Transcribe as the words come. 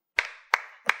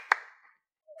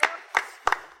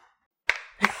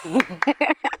We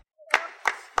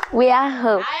are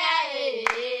hope.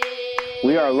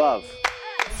 We are love.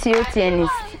 COTN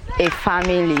is a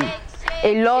family,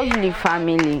 a lovely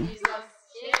family.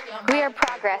 We are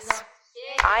progress.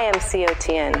 I am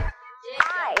COTN.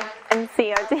 I am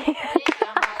COTN.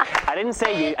 I didn't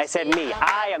say you, I said me.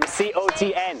 I am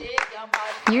COTN.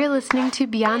 You're listening to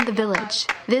Beyond the Village.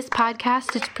 This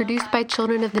podcast is produced by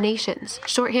Children of the Nations.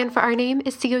 Shorthand for our name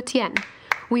is COTN.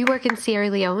 We work in Sierra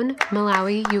Leone,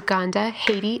 Malawi, Uganda,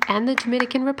 Haiti, and the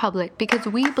Dominican Republic because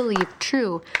we believe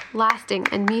true, lasting,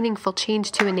 and meaningful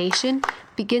change to a nation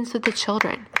begins with the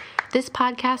children. This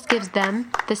podcast gives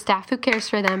them, the staff who cares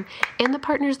for them, and the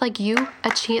partners like you a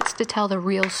chance to tell the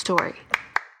real story.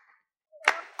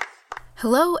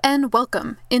 Hello and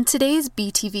welcome. In today's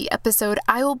BTV episode,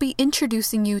 I will be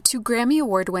introducing you to Grammy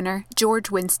Award winner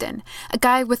George Winston, a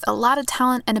guy with a lot of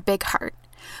talent and a big heart.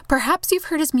 Perhaps you've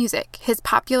heard his music, his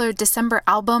popular December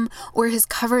album, or his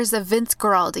covers of Vince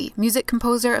Guaraldi, music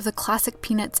composer of the classic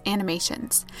Peanuts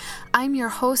animations. I'm your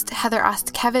host, Heather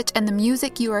Ostkevich, and the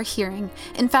music you are hearing,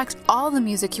 in fact, all the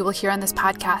music you will hear on this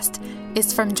podcast,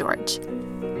 is from George.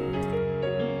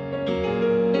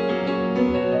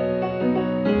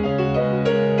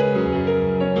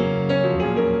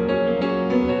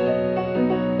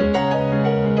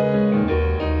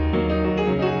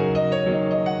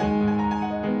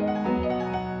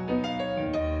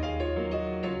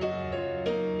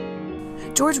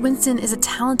 George Winston is a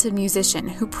talented musician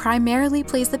who primarily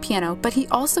plays the piano, but he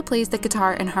also plays the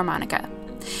guitar and harmonica.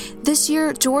 This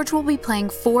year, George will be playing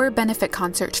 4 benefit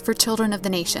concerts for Children of the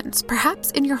Nations,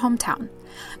 perhaps in your hometown.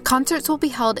 Concerts will be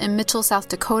held in Mitchell, South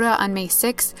Dakota on May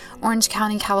 6th, Orange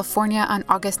County, California on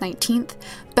August 19th,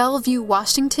 Bellevue,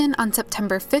 Washington on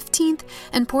September 15th,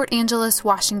 and Port Angeles,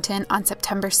 Washington on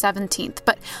September 17th.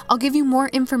 But I'll give you more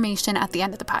information at the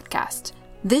end of the podcast.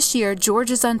 This year, George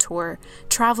is on tour,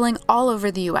 traveling all over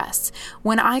the U.S.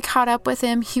 When I caught up with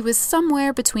him, he was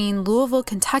somewhere between Louisville,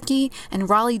 Kentucky, and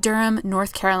Raleigh-Durham,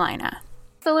 North Carolina.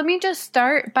 So let me just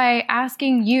start by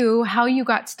asking you how you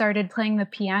got started playing the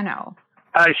piano.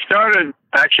 I started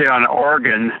actually on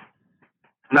organ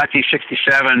in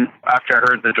 1967 after I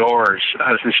heard the Doors.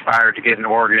 I was inspired to get an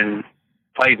organ,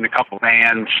 played in a couple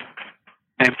bands.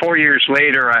 And 4 years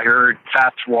later, I heard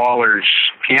Fats Waller's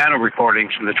piano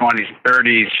recordings from the 20s and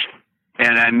 30s,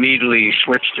 and I immediately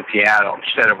switched to piano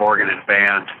instead of organ and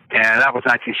band. And that was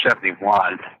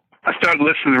 1971. I started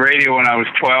listening to the radio when I was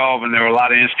 12, and there were a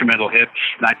lot of instrumental hits,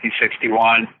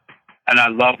 1961, and I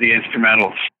loved the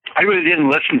instrumentals. I really didn't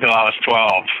listen until I was 12.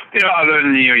 Other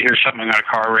than, you hear something on a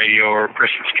car radio or a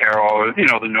Christmas carol, or,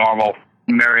 the normal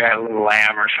Mary Had a Little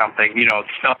Lamb or something,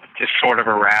 stuff just sort of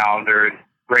around, or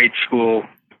grade school.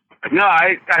 But no,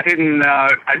 I didn't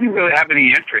really have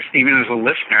any interest, even as a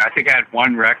listener. I think I had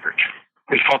one record.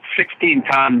 It was called 16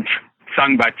 Tons,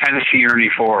 sung by Tennessee Ernie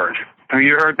Ford. Have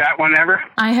you heard that one ever?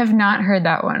 I have not heard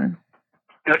that one.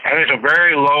 It has a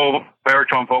very low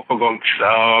baritone vocal going,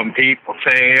 some people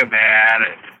say a man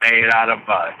is made out of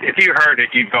mud. If you heard it,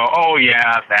 you'd go, oh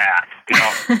yeah, that.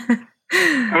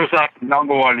 It was like the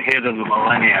number one hit of the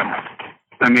millennium.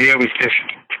 I mean, it was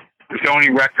the only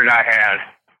record I had.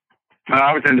 When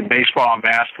I was into baseball and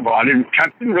basketball, I didn't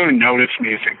really notice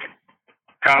music.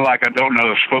 Kind of like I don't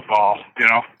notice football,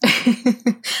 I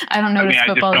don't notice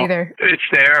football either. It's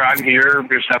there. I'm here.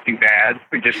 There's nothing bad.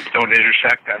 We just don't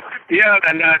intersect that. Yeah,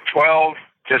 and then at 12,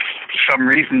 just for some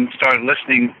reason, started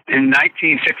listening. In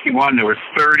 1961, there were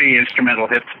 30 instrumental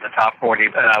hits in the top 40,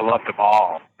 and I loved them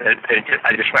all. I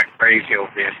just went crazy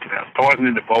over the instrumentals. I wasn't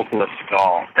into vocalists at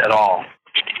all,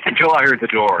 until I heard the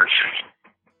Doors.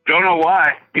 Don't know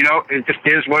why. It just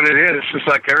is what it is. It's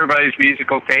like everybody's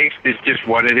musical taste is just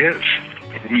what it is.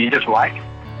 You just like it.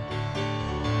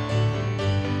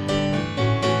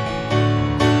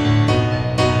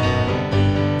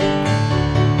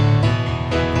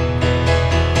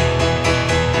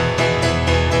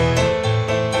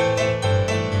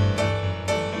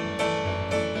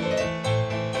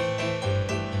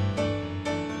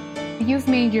 You've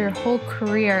made your whole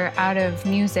career out of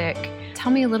music.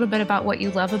 Tell me a little bit about what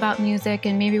you love about music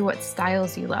and maybe what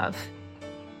styles you love.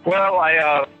 Well,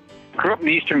 I grew up in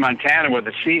eastern Montana where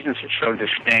the seasons are so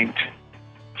distinct.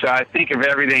 So I think of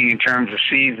everything in terms of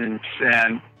seasons,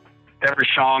 and every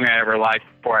song I ever liked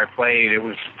before I played, it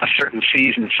was a certain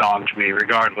season song to me,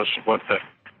 regardless of what the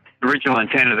original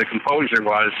intent of the composer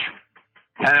was.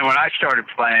 And then when I started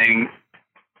playing,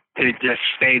 it just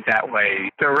stayed that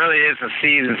way. There really is a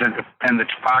seasons, and the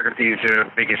topographies are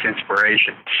the biggest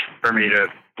inspirations for me to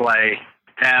play.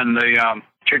 And the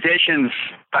traditions,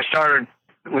 I started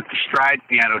with the stride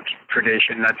piano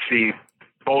tradition. That's the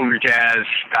older jazz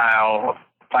style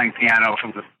playing piano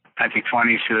from the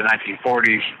 1920s to the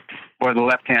 1940s, where the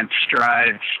left hand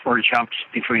strides or jumps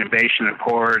between a bass and a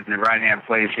chord, and the right hand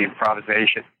plays the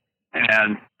improvisation.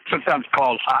 And sometimes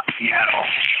called hot piano.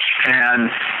 And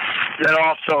then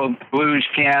also blues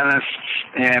pianists,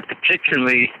 and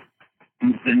particularly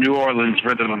the New Orleans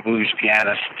rhythm and blues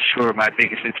pianists, who are my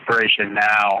biggest inspiration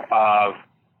now.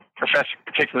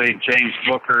 Particularly James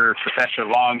Booker, Professor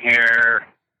Longhair,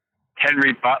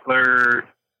 Henry Butler,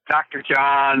 Dr.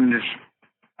 John is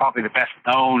probably the best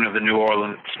known of the New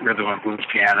Orleans rhythm and blues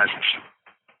pianists.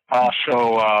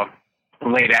 Also, the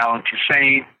late Alan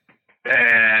Toussaint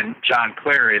and John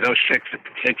Cleary, those six in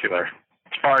particular.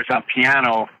 As far as on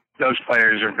piano, those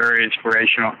players are very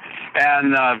inspirational.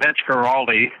 And Vince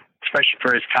Guaraldi, especially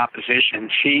for his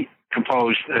compositions, he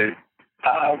composed a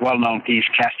well-known piece,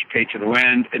 Cast Your Fate to the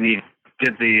Wind, and he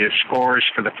did the scores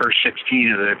for the first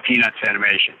 16 of the Peanuts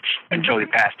animations until he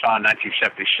passed on in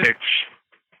 1976.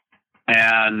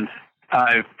 And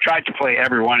I've tried to play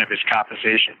every one of his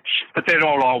compositions, but they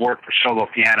don't all work for solo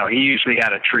piano. He usually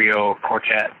had a trio,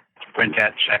 quartet,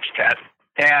 quintet, sextet.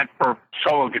 And for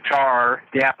solo guitar,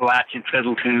 the Appalachian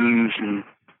fiddle tunes and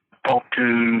folk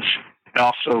tunes, and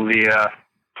also the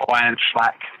Hawaiian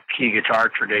slack key guitar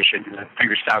tradition, the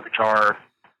fingerstyle guitar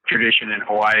tradition in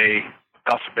Hawaii.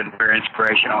 It's also been very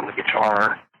inspirational on the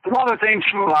guitar. A lot of things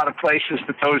from a lot of places,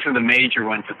 but those are the major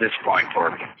ones at this point for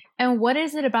me. And what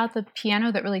is it about the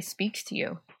piano that really speaks to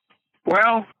you?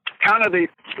 Well, kind of the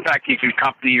fact you can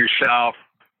accompany yourself.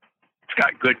 It's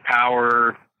got good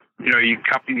power. You know, you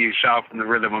accompany yourself in the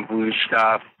rhythm and blues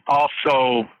stuff.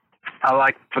 Also, I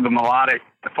like for the melodic,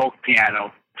 the folk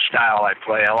piano style I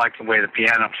play. I like the way the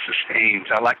piano sustains.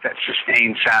 I like that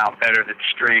sustained sound better than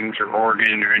strings or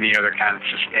organ or any other kind of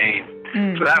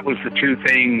sustain. So that was the two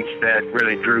things that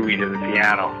really drew me to the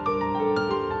piano.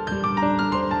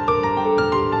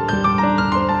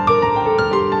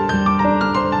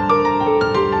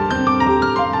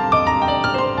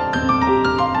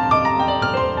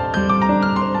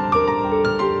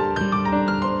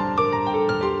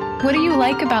 What do you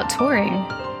like about touring?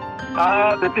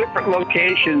 The different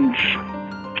locations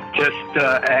just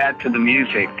add to the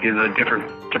music, you know, the different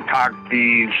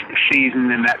topographies, the season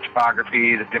in that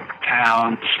topography, the different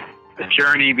towns, the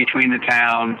journey between the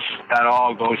towns, that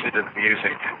all goes into the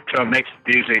music. So it makes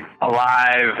the music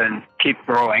alive and keep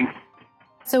growing.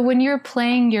 So when you're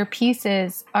playing your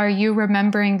pieces, are you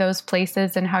remembering those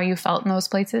places and how you felt in those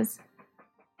places?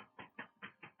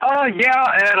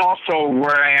 Yeah, and also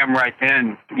where I am right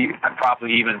then,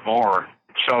 probably even more.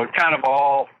 So kind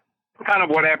of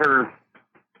whatever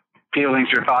feelings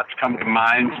or thoughts come to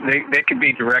mind. They could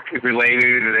be directly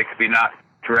related, or they could be not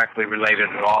directly related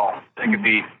at all. They could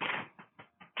be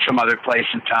some other place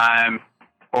and time,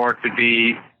 or it could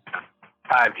be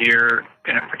I'm here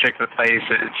in a particular place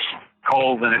and it's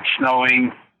cold and it's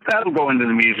snowing. That'll go into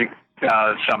the music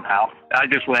somehow. I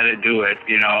just let it do it.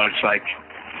 You know,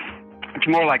 it's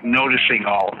more like noticing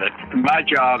all of it. My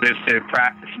job is to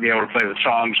practice to be able to play the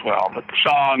songs well, but the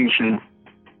songs and,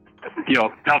 you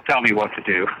know, they'll tell me what to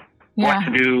do, what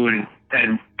to do and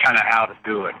kind of how to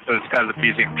do it. So it's kind of the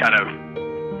music kind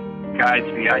of guides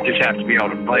me. I just have to be able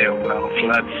to play it well. So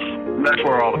that's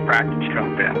where all the practice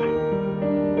comes in.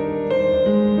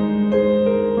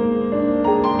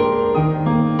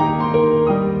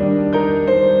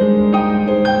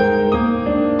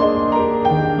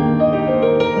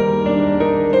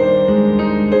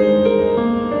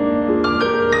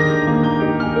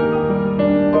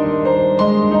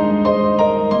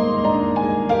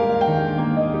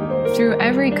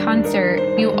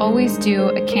 Concert, you always do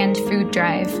a canned food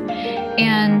drive,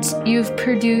 and you've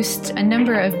produced a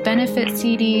number of benefit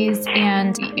CDs,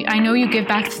 and I know you give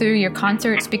back through your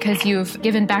concerts because you've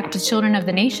given back to Children of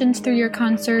the Nations through your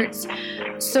concerts.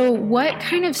 So what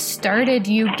kind of started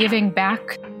you giving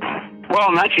back? Well,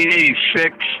 in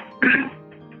 1986,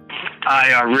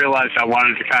 I realized I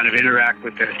wanted to kind of interact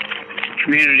with the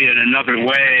community in another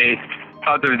way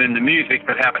other than the music,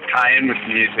 but have it tie in with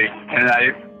the music. And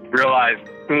I realized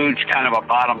food's kind of a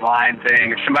bottom line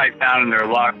thing. If somebody's down in their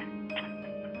luck,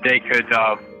 they could,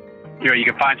 you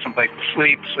can find someplace to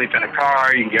sleep in a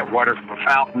car, you can get water from a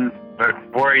fountain, but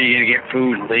where are you going to get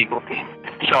food legally?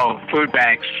 So food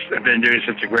banks have been doing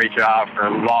such a great job for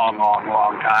a long, long,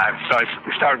 long time. So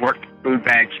I started working at food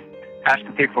banks,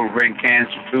 asking people to bring cans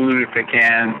of food if they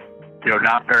can,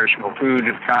 non-perishable food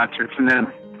at concerts, and then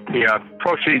the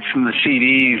proceeds from the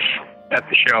CDs at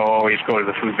the show always go to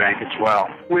the food bank as well.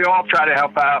 We all try to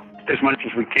help out as much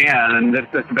as we can, and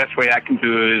that's the best way I can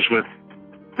do it is with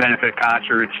benefit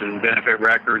concerts and benefit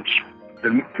records.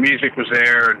 The music was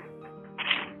there, and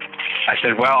I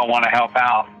said, well, I want to help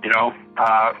out,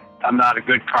 I'm not a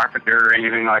good carpenter or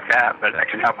anything like that, but I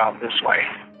can help out this way.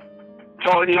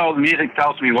 So, the music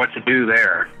tells me what to do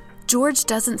there. George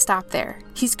doesn't stop there.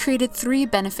 He's created 3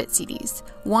 benefit CDs,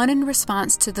 one in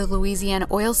response to the Louisiana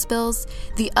oil spills,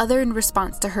 the other in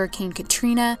response to Hurricane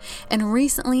Katrina, and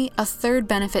recently a 3rd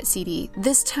benefit CD,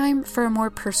 this time for a more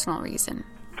personal reason.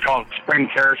 It's called Spring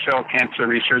Carousel Cancer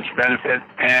Research Benefit,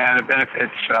 and it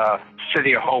benefits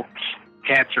City of Hope's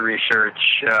cancer research.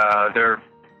 They're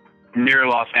near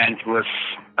Los Angeles,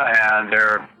 and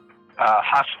they're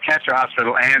cancer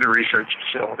hospital and a research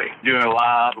facility, doing a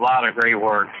lot of great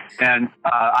work. And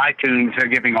iTunes are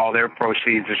giving all their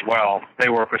proceeds as well. They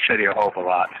work with City of Hope a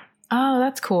lot. Oh,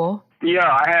 that's cool. Yeah,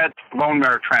 I had bone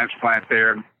marrow transplant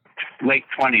there late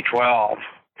 2012.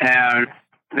 And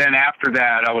then after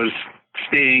that, I was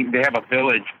staying, they have a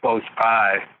village close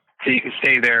by, so you can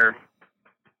stay there,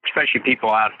 especially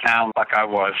people out of town like I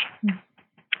was.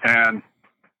 And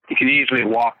you can easily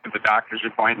walk to the doctor's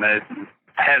appointment.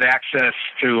 I had access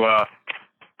to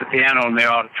the piano in the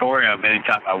auditorium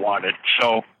anytime I wanted.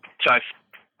 So I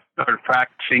started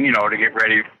practicing, to get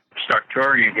ready to start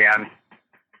touring again.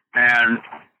 And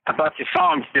a bunch of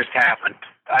songs just happened.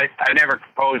 I never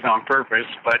composed on purpose,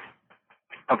 but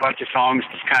a bunch of songs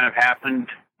just kind of happened.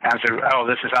 I said, oh,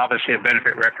 this is obviously a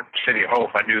benefit record for City of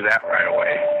Hope. I knew that right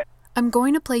away. I'm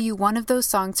going to play you one of those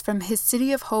songs from his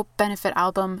City of Hope benefit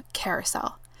album,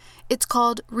 Carousel. It's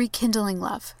called Rekindling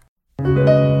Love.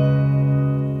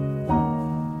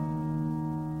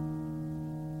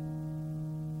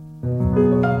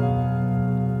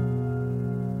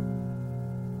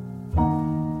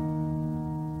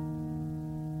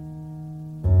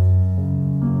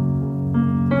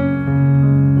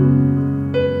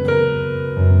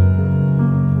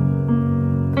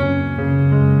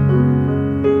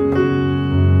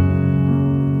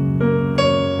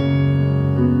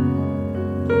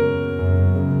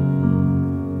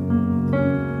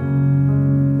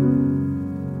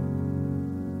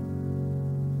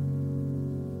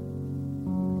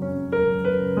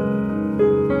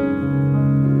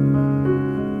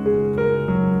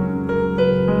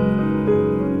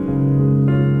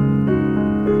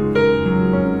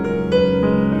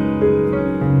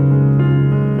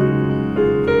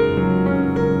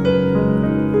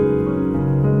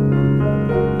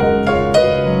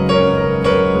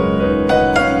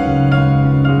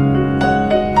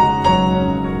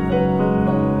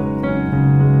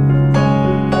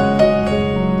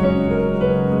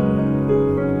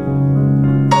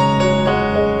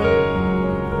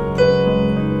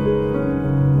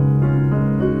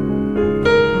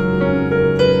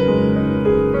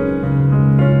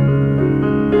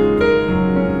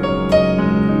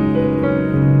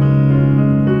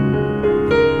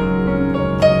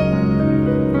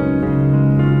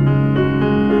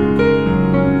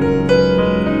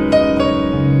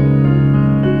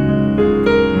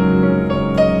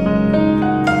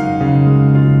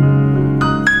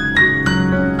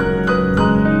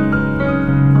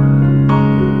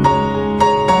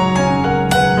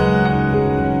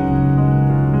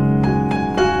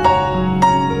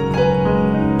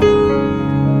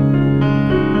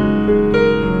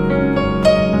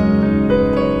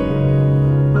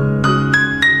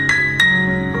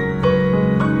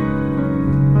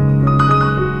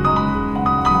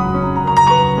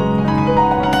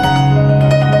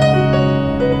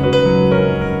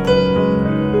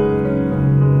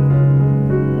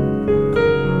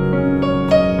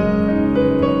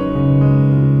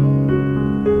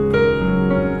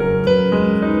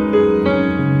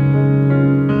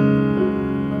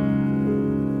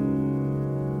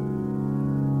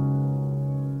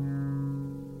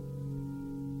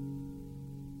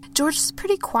 George is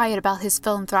pretty quiet about his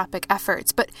philanthropic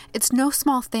efforts, but it's no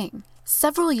small thing.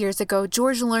 Several years ago,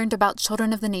 George learned about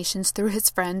Children of the Nations through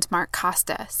his friend Mark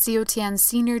Costa, COTN's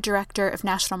Senior Director of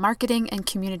National Marketing and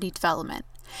Community Development.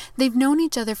 They've known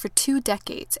each other for 2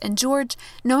 decades, and George,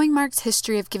 knowing Mark's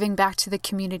history of giving back to the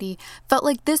community, felt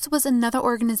like this was another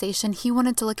organization he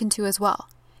wanted to look into as well.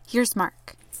 Here's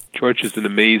Mark. George is an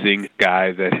amazing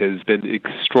guy that has been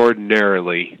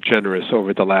extraordinarily generous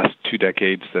over the last 2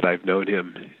 decades that I've known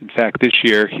him. In fact, this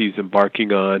year he's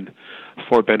embarking on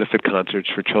 4 benefit concerts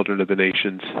for Children of the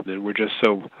Nations, and we're just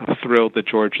so thrilled that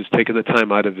George has taken the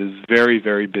time out of his very,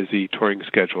 very busy touring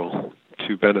schedule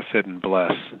to benefit and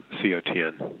bless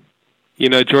COTN.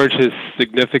 George has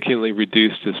significantly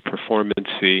reduced his performance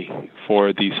fee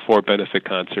for these 4 benefit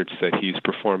concerts that he's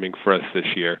performing for us this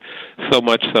year, so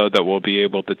much so that we'll be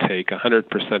able to take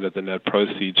 100% of the net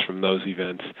proceeds from those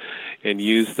events and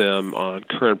use them on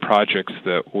current projects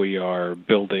that we are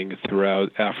building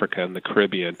throughout Africa and the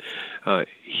Caribbean.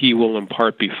 He will in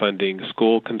part be funding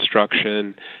school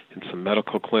construction and some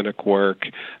medical clinic work.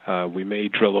 We may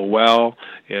drill a well,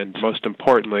 and most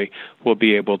importantly, we'll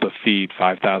be able to feed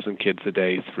 5,000 kids a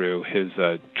day through his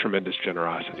tremendous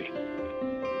generosity.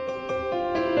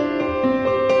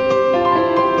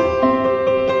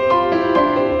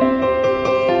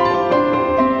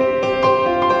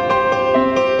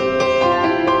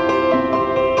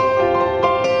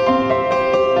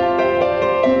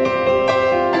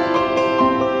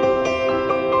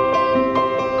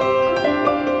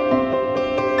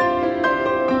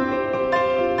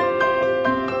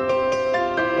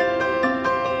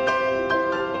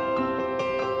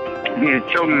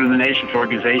 The Children of the Nations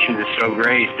organization is so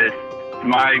great that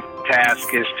my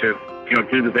task is to,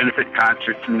 do the benefit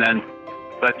concerts and then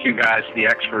let you guys, the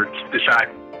experts, decide.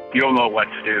 You'll know what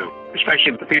to do.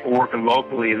 Especially the people working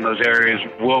locally in those areas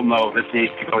will know this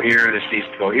needs to go here, this needs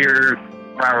to go here.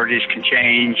 Priorities can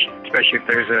change, especially if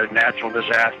there's a natural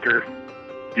disaster,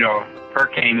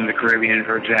 hurricane in the Caribbean,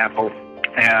 for example.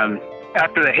 And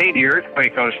after the Haiti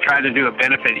earthquake, I was trying to do a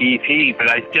benefit EP, but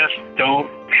I just don't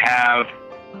have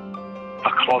a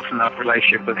close enough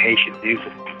relationship with Haitian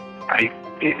music.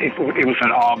 It was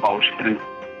an almost, and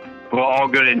with all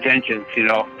good intentions,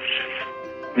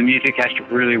 the music has to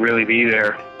really, really be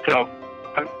there. So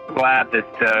I'm glad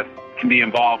that can be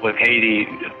involved with Haiti,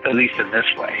 at least in this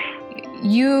way.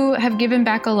 You have given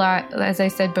back a lot, as I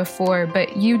said before,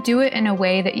 but you do it in a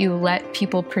way that you let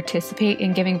people participate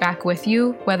in giving back with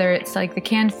you, whether it's like the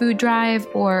canned food drive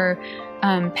or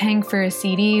paying for a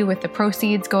CD with the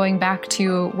proceeds going back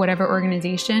to whatever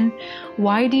organization.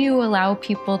 Why do you allow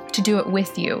people to do it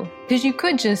with you? Because you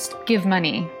could just give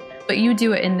money, but you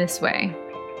do it in this way.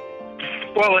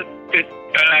 Well,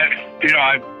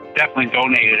 I've definitely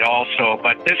donated also,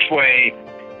 but this way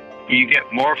you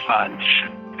get more funds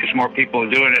because more people are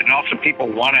doing it, and also people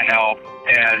want to help,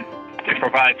 and it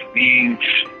provides means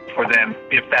for them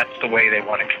if that's the way they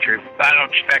want to contribute. I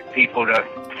don't expect people to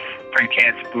bring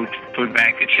cans of food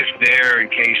bank. It's just there in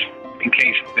case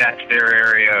that's their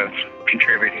area of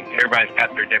contributing. Everybody's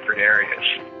got their different areas.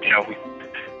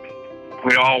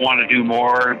 We all want to do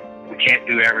more. We can't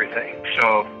do everything,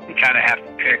 so you kind of have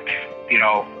to pick.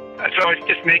 So it's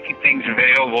just making things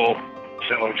available.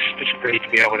 So it's just great to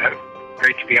be able to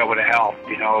help.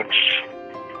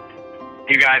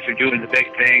 You guys are doing the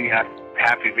big thing. I'm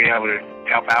happy to be able to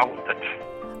help out with it.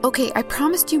 Okay, I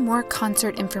promised you more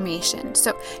concert information.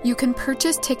 So you can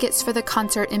purchase tickets for the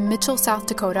concert in Mitchell, South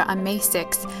Dakota on May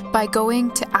 6th by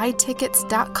going to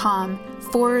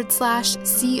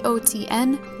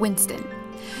itickets.com/COTN Winston.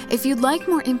 If you'd like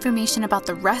more information about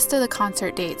the rest of the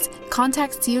concert dates,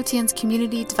 contact COTN's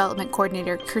Community Development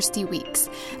Coordinator, Kirstie Weeks,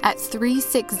 at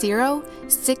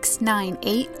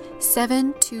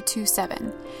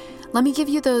 360-698-7227. Let me give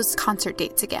you those concert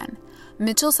dates again.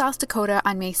 Mitchell, South Dakota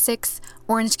on May 6th,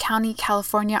 Orange County,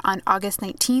 California on August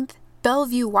 19th,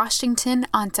 Bellevue, Washington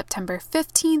on September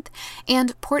 15th,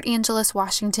 and Port Angeles,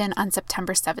 Washington on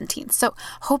September 17th. So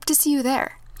hope to see you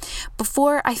there.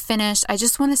 Before I finish, I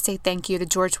just want to say thank you to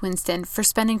George Winston for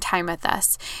spending time with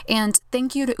us. And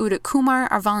thank you to Udit Kumar,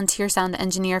 our volunteer sound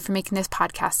engineer, for making this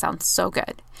podcast sound so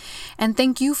good. And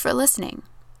thank you for listening.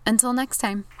 Until next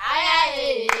time.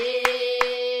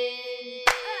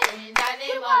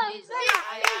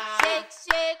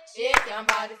 Shake your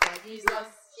body for Jesus.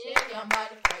 Shake your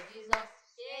body